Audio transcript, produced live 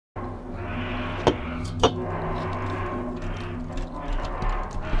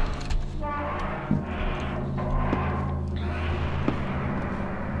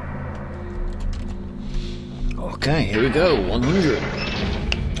Okay, here we go, 100.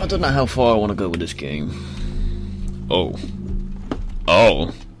 I don't know how far I want to go with this game. Oh.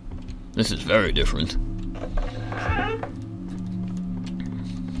 Oh. This is very different.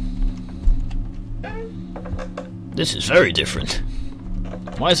 This is very different.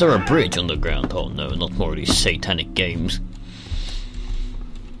 Why is there a bridge underground? Oh no, not more of these satanic games.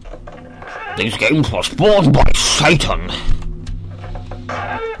 These games were spawned by Satan!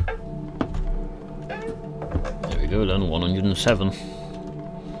 There we go then, 107.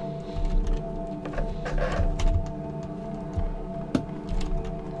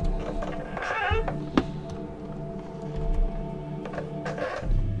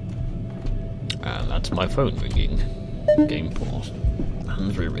 And that's my phone ringing. Game paused.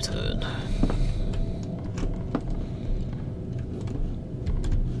 And re-return.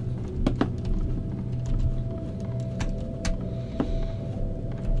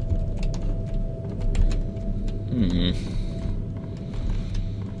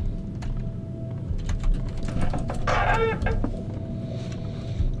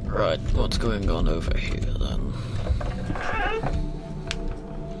 Right, what's going on over here then?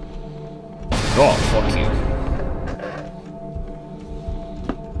 Oh, fuck you.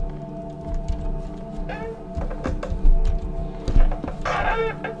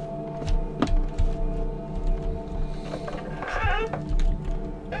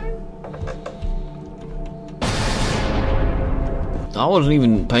 I wasn't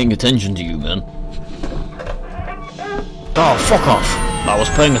even paying attention to you, man. Oh, fuck off. I was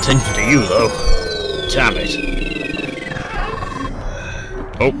paying attention to you, though. Damn it.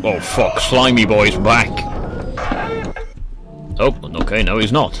 Oh, fuck. Slimy boy's back. Oh, okay, no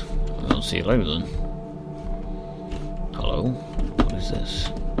he's not. I'll see you later then. Hello? What is this?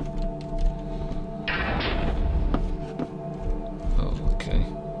 Oh, okay.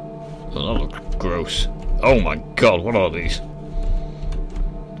 Oh, that looks gross. Oh my god, what are these?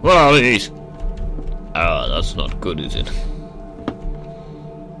 What are these? Ah, that's not good, is it?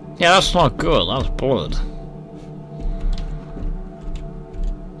 Yeah, that's not good. That's blood.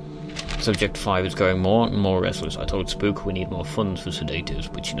 Subject 5 is growing more and more restless. I told Spook we need more funds for sedatives,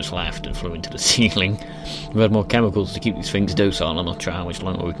 but she just laughed and flew into the ceiling. We had more chemicals to keep these things docile. I'm not sure how much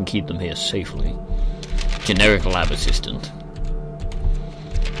longer we can keep them here safely. Generic lab assistant.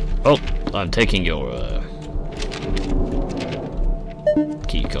 Oh, I'm taking your,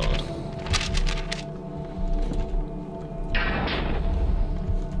 key card.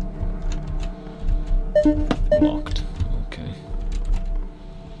 Locked. Okay.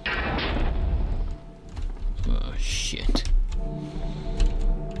 Oh, shit.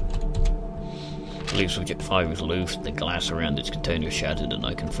 I believe subject 5 is loose. The glass around its container is shattered and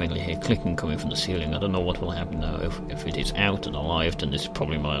I can faintly hear clicking coming from the ceiling. I don't know what will happen now. If it is out and alive, then this is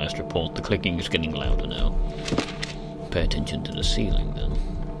probably my last report. The clicking is getting louder now. Pay attention to the ceiling then.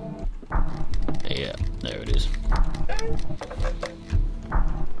 Yeah, there it is.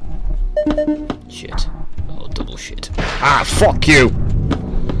 Shit. Oh, double shit. Ah, fuck you!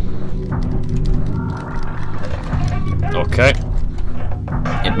 Okay.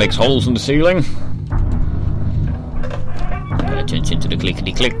 It makes holes in the ceiling. Pay attention to the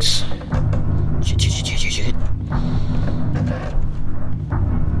clickety clicks. Shit, shit, shit, shit, shit.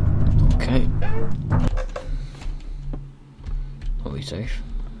 Okay. Are we safe?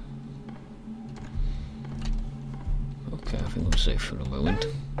 Okay, I think we're safe for the moment.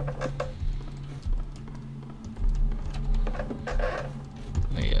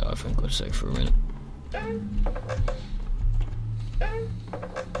 Yeah, I think we're safe for a minute.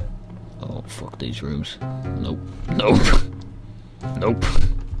 Oh, fuck these rooms. Nope. Nope. Nope.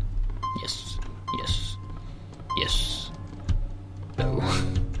 Yes. Yes. Yes. No.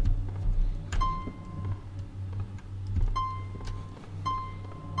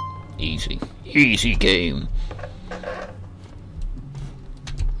 Easy. Easy game.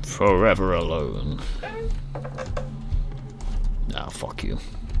 Forever alone. Ah, fuck you.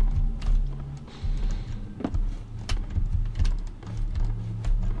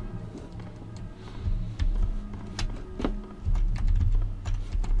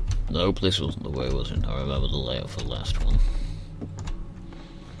 Nope, this wasn't the way, was it? I remember the layout for the last one.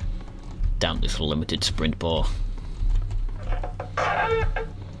 Damn this limited sprint bar.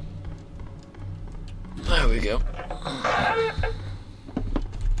 There we go.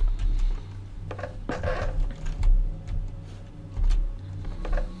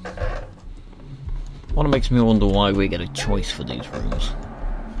 What makes me wonder why we get a choice for these rooms.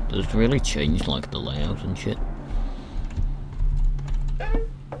 Does it really change like the layout and shit?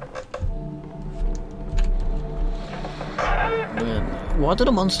 Why do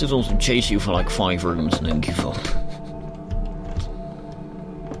the monsters also chase you for like 5 rooms and then give up?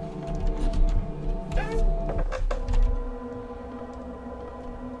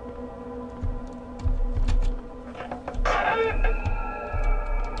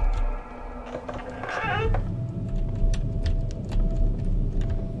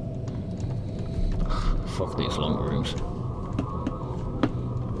 Fuck these long rooms.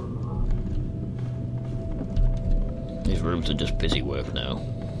 These rooms are just busy work now.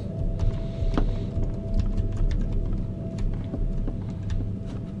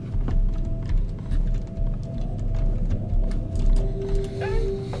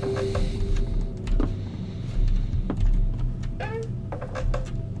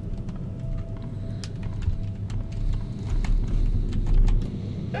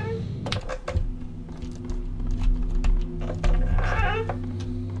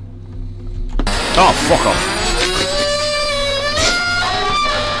 Oh, fuck off.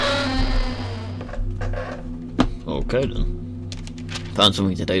 Okay then. Found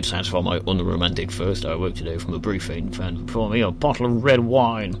something today to satisfy my unromantic thirst. I woke today from a brief and found before me a bottle of red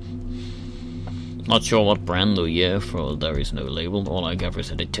wine. Not sure what brand or year, for there is no label. All I gather is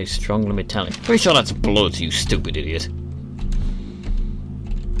that it tastes strongly metallic. Pretty sure that's blood, you stupid idiot.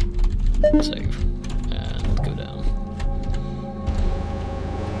 Save. And go down.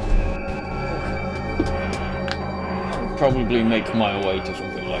 Probably make my way to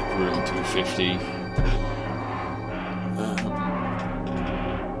something like room 250.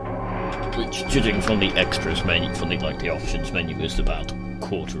 Which, judging from the extras menu, from the options menu, is about a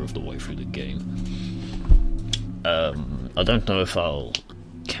quarter of the way through the game. I don't know if I'll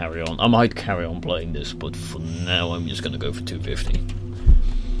carry on. I might carry on playing this, but for now I'm just going to go for 250.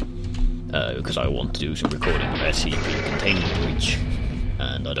 Because I want to do some recording of SCP Containment Breach,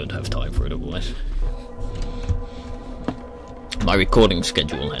 and I don't have time for it otherwise. My recording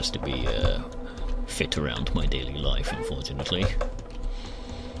schedule has to be fit around my daily life, unfortunately.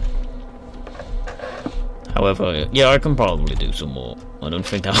 However, yeah, I can probably do some more. I don't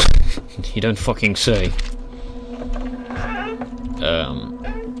think that... You don't fucking say.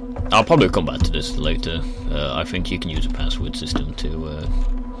 I'll probably come back to this later. I think you can use a password system to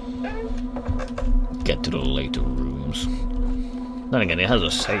get to the later rooms. Then again, it has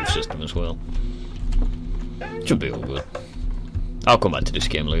a save system as well. Should be all good. I'll come back to this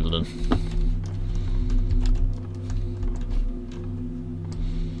game later then.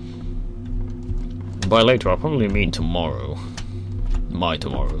 By later, I'll probably mean tomorrow. My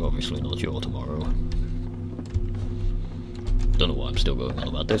tomorrow, obviously, not your tomorrow. Don't know why I'm still going on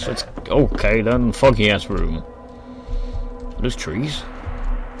about this. It's okay then. Foggy ass room. Are those trees?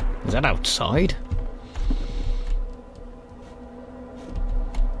 Is that outside?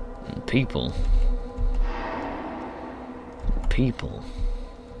 And people. People.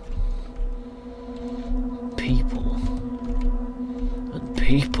 People. And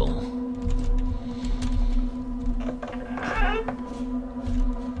people.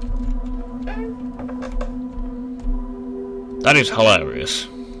 That is hilarious.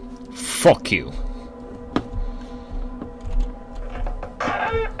 Fuck you.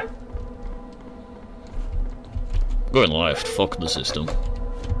 Going left, fuck the system.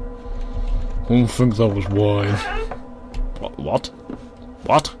 I don't think that was wine. What?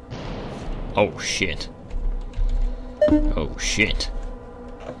 What? Oh shit. Oh shit.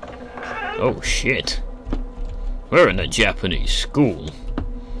 Oh shit. We're in a Japanese school.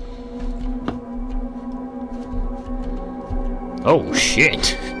 Oh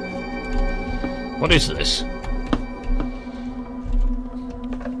shit! What is this?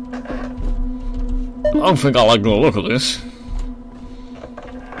 I don't think I like the look of this.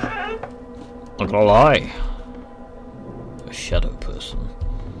 Not gonna lie. A shadow person.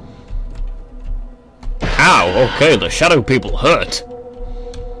 Ow! Okay, the shadow people hurt.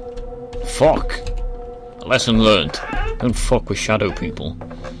 Fuck. Lesson learned. Don't fuck with shadow people.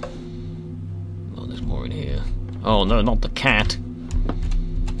 Oh, there's more in here. Oh no, not the cat.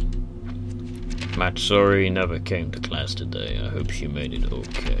 Matsuri never came to class today. I hope she made it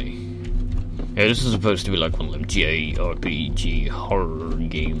okay. Yeah, this is supposed to be like one of them JRPG horror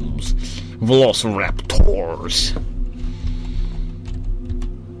games. Velociraptors.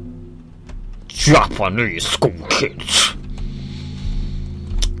 Japanese school kids.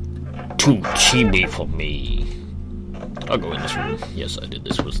 Too chibi for me. Did I go in this room? Yes, I did.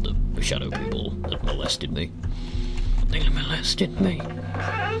 This was the shadow people that molested me. They molested me.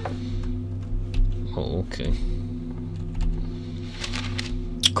 Oh, okay.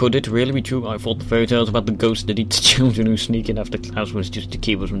 Could it really be true? I thought the fairy tales about the ghost that eats children who sneak in after class was just to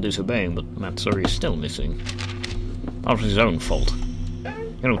keep us from disobeying, but Matsuri is still missing. That was his own fault.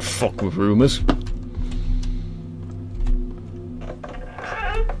 You don't fuck with rumours.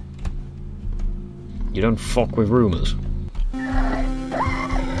 You don't fuck with rumours.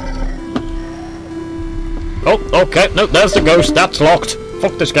 Oh, okay, no, there's the ghost, that's locked.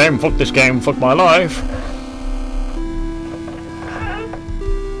 Fuck this game, fuck my life.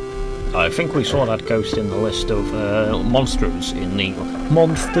 I think we saw that ghost in the list of monsters in the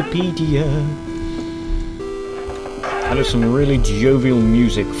Monsterpedia. That is some really jovial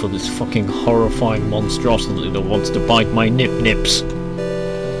music for this fucking horrifying monstrosity that wants to bite my nips.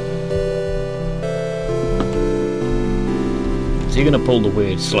 Is he gonna pull the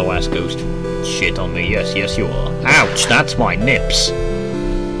weird slow-ass ghost shit on me? Yes, you are. Ouch, that's my nips.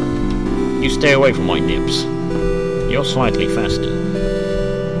 You stay away from my nips. You're slightly faster.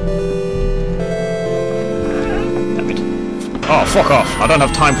 Damn it. Oh, fuck off. I don't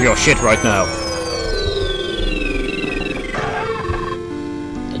have time for your shit right now.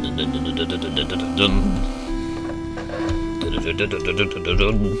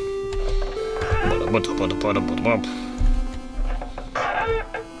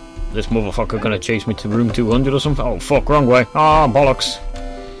 This motherfucker gonna chase me to room 200 or something? Oh fuck, wrong way. Ah, bollocks.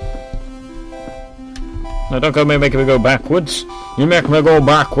 No, don't go making me go backwards. You make me go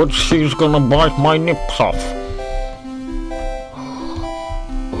backwards, she's gonna bite my nips off.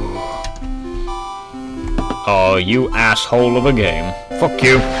 Oh, you asshole of a game. Fuck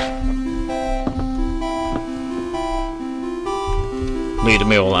you. Leading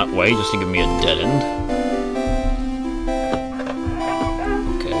me all that way just to give me a dead end.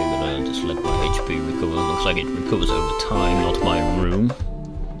 Okay, gonna just let my HP recover. Looks like it recovers over time, not my room.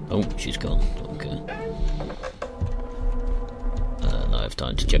 Oh, she's gone. Okay. Now I have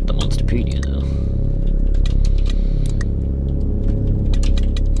time to check the Monsterpedia now.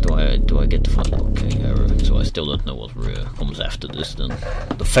 Do I get to find it? Okay, error. So I still don't know what comes after this then.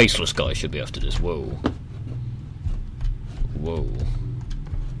 The faceless guy should be after this. Whoa. Whoa.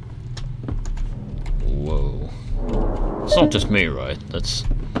 Whoa. It's not just me, right? That's...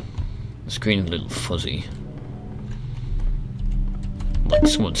 the screen's a little fuzzy. Like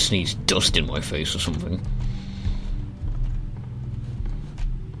someone sneezed dust in my face or something.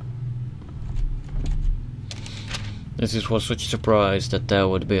 This was such a surprise that there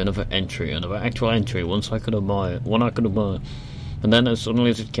would be another actual entry, one I could admire. And then as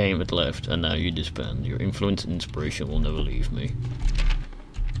suddenly as it came, it left, and now you disband. Your influence and inspiration will never leave me.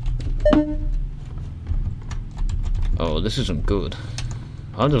 Oh, this isn't good.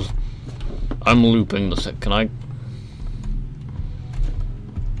 I'm looping the set. Can I?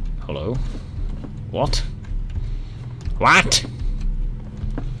 Hello? What? What?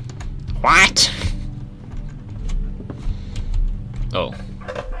 What? Oh.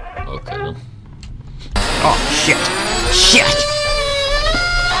 Okay then. Oh, shit! Shit!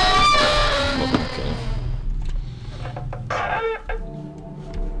 Okay.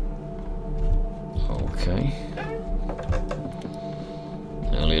 Okay.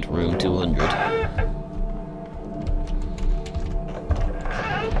 Only at room 200.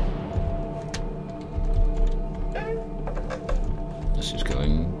 This is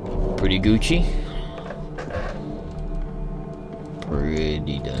going pretty Gucci.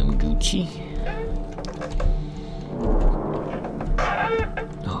 Pretty damn Gucci.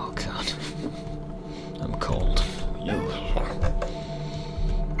 Oh god. I'm cold.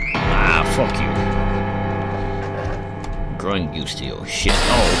 Ah, fuck you. Growing used to your shit.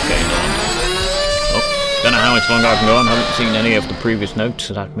 Oh, okay, no. Oh, don't know how much longer I can go on. Haven't seen any of the previous notes,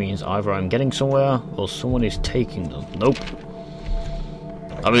 so that means either I'm getting somewhere or someone is taking them. Nope.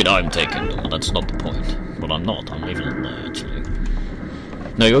 I mean, I'm taking them, but that's not the point. But I'm not. I'm leaving them there, actually.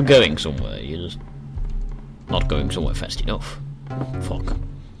 No, you're going somewhere. You're just not going somewhere fast enough. Fuck.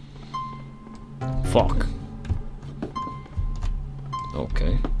 Fuck.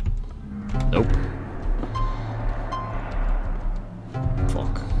 Okay. Nope.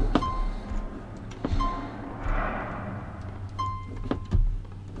 Fuck.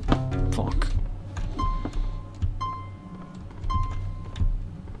 Fuck.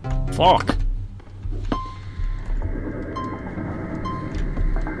 Fuck.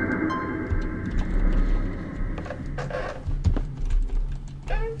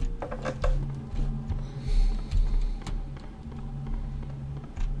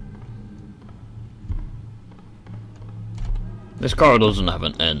 This corridor doesn't have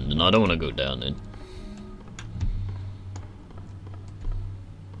an end, and I don't want to go down it.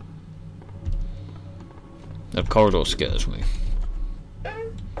 That corridor scares me.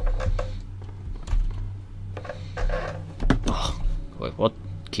 Oh, wait, what?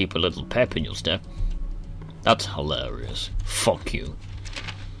 Keep a little pep in your step? That's hilarious. Fuck you.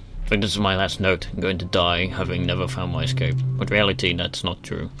 think this is my last note. I'm going to die having never found my escape. But reality, that's not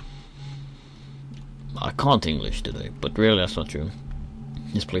true. I can't English today, but really that's not true.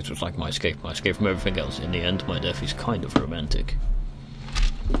 This place was like my escape from everything else. In the end, my death is kind of romantic.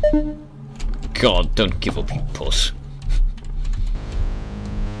 God, don't give up, you puss.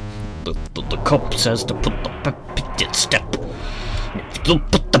 The cop says to put the pep in your step. If you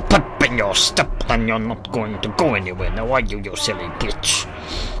don't put the pep in your step, then you're not going to go anywhere. Now are you, you silly bitch?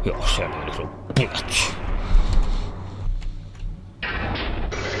 You silly little bitch.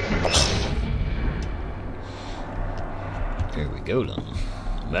 Here we go then.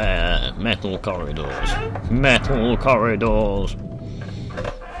 Metal corridors. Metal corridors.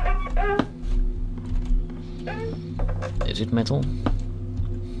 Is it metal?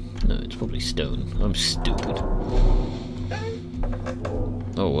 No, it's probably stone. I'm stupid.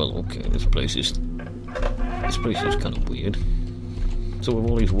 Oh well, okay. This place is kind of weird. So with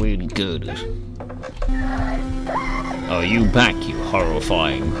all these weird girders. Oh, you back, you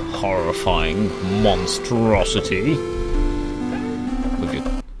horrifying monstrosity. With your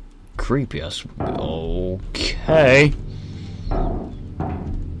creepy ass. Okay.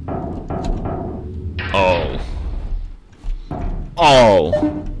 Oh.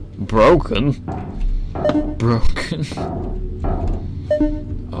 Broken?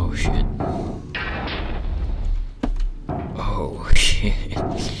 Oh shit. Oh shit.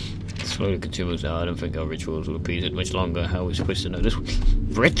 Slowly continues now. I don't think our rituals will repeat it much longer. How are we supposed to know this?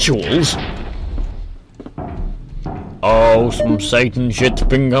 Rituals? Oh, some Satan shit's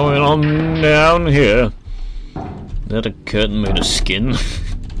been going on down here. Is that a curtain made of skin?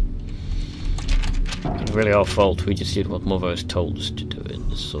 It's really our fault. We just did what Mother has told us to do in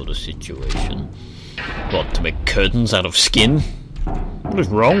this sort of situation. What, to make curtains out of skin? What is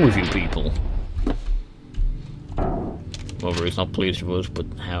wrong with you people? Mother is not pleased with us, but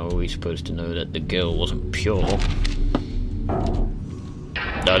how are we supposed to know that the girl wasn't pure?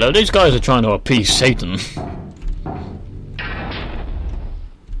 No, these guys are trying to appease Satan.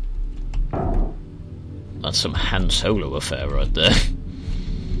 That's some Han Solo affair right there.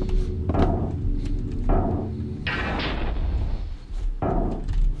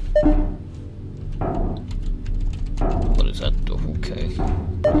 What is that? Oh, okay.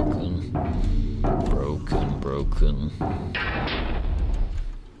 Broken.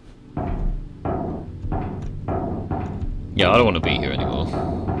 Yeah, I don't want to be here anymore.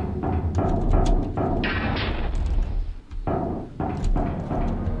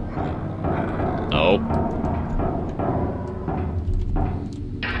 Oh.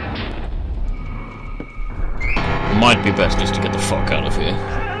 Might be best just to get the fuck out of here.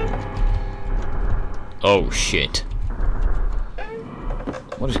 Oh shit.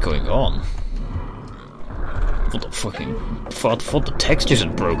 What is going on? What the fucking... I thought the textures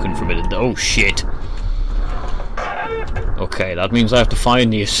had broken from it. Oh shit. Okay, that means I have to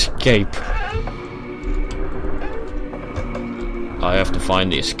find the escape. I have to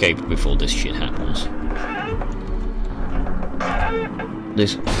find the escape before this shit happens.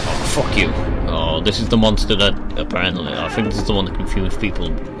 This... Oh, fuck you. Oh, this is the monster that apparently... I think this is the one that confused people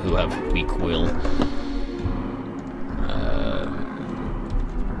who have weak will.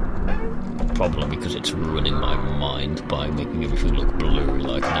 Problem because it's ruining my mind by making everything look blurry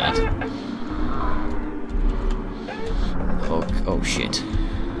like that. Oh shit.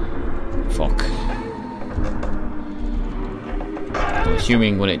 Fuck. I'm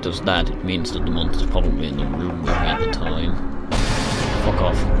assuming when it does that, it means that the monster's probably in the room with me at the time. Fuck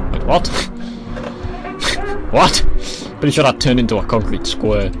off. Wait, what? What? Pretty sure that turned into a concrete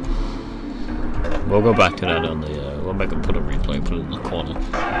square. We'll go back to that on the... we'll make it put a replay, put it in the corner.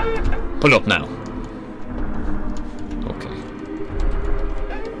 Pull up now. Okay.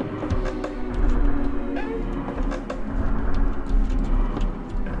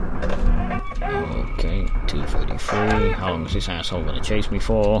 Okay, 233. How long is this asshole gonna chase me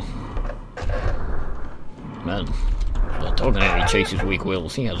for? Man, I'm not talking about he chases weak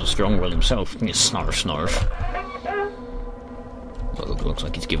wills. He has a strong will himself. Snarf. Oh, it looks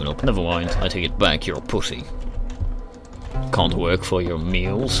like he's given up. Never mind. I take it back. You're a pussy. Can't work for your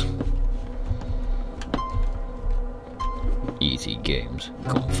meals. Easy games.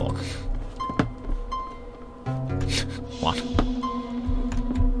 Come on, fuck. What?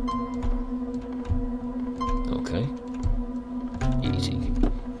 Okay. Easy.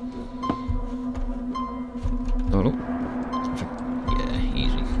 Oh no. Yeah,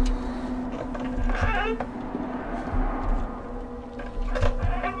 easy.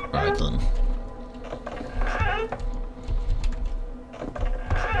 Alright then.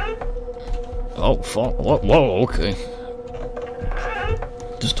 Oh fuck. Whoa, okay.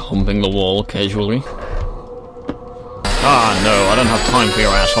 Just humping the wall casually. Ah, no, I don't have time for your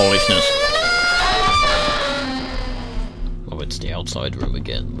assholishness. Oh, it's the outside room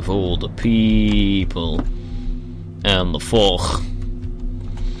again, with all the people and the fog.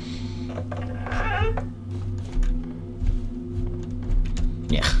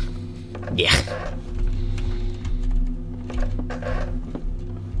 Yeah. Yeah.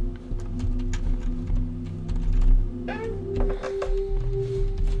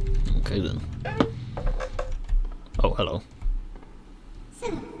 Okay then. Oh, hello. So,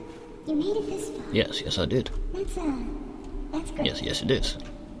 you made it this far. Yes, I did. That's great. Yes, it is.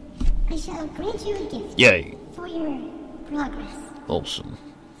 I shall grant you a gift. Yay. For your progress. Awesome.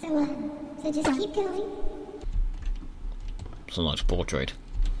 So just keep going. It's a nice portrait.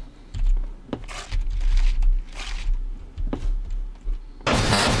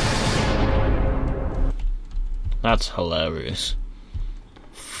 That's hilarious.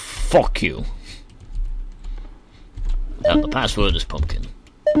 Fuck you. And the password is pumpkin.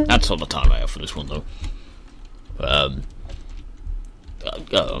 That's all the time I have for this one, though.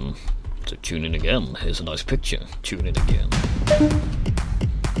 So tune in again. Here's a nice picture. Tune in again.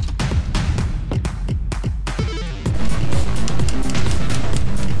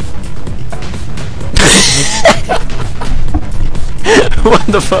 What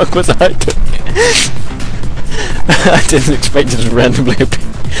the fuck was I doing? I didn't expect it to randomly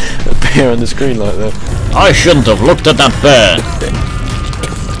appear on the screen like that. I shouldn't have looked at that bear.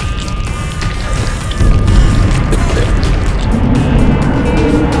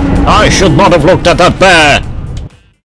 I should not have looked at that bear.